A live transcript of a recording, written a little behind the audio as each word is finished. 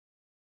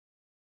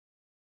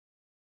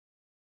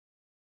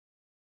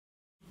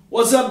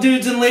What's up,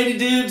 dudes and lady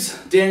dudes?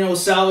 Daniel with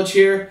Salvage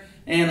here,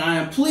 and I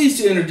am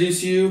pleased to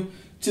introduce you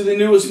to the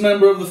newest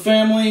member of the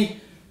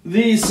family,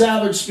 the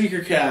Salvage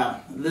Speaker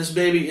Cab. This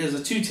baby is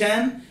a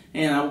 210,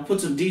 and I will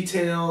put some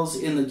details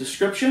in the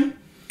description.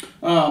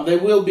 They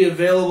will be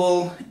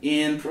available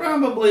in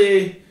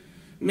probably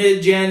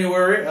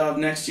mid-January of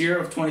next year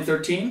of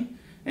 2013,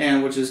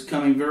 and which is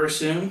coming very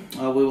soon.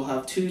 We will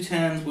have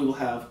 210s, we will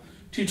have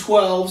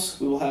 212s,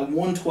 we will have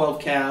 112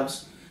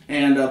 cabs,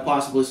 and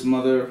possibly some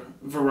other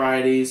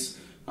varieties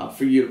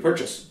for you to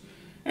purchase.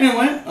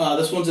 Anyway,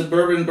 this one's a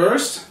bourbon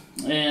burst,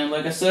 and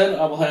like I said,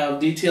 I will have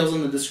details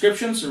in the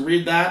description, so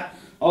read that.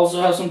 Also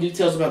have some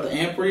details about the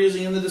amp we're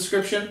using in the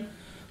description.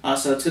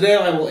 So today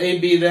I will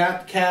A/B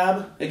that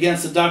cab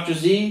against the Dr.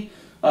 Z.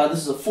 This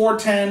is a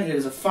 410. It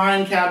is a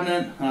fine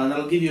cabinet.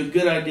 That'll give you a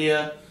good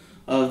idea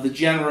of the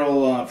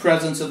general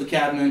presence of the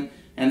cabinet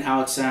and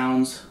how it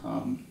sounds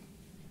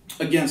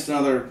against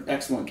another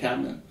excellent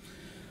cabinet.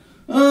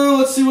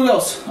 Let's see what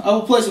else. I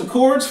will play some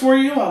chords for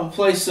you. I will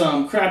play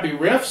some crappy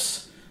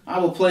riffs. I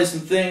will play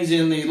some things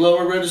in the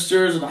lower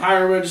registers and the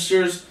higher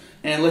registers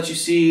and let you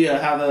see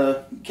how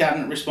the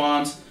cabinet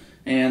responds.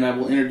 And I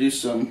will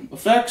introduce some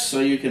effects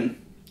so you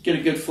can get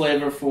a good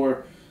flavor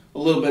for a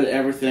little bit of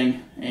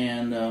everything.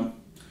 And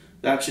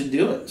that should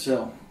do it.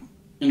 So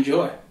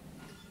enjoy.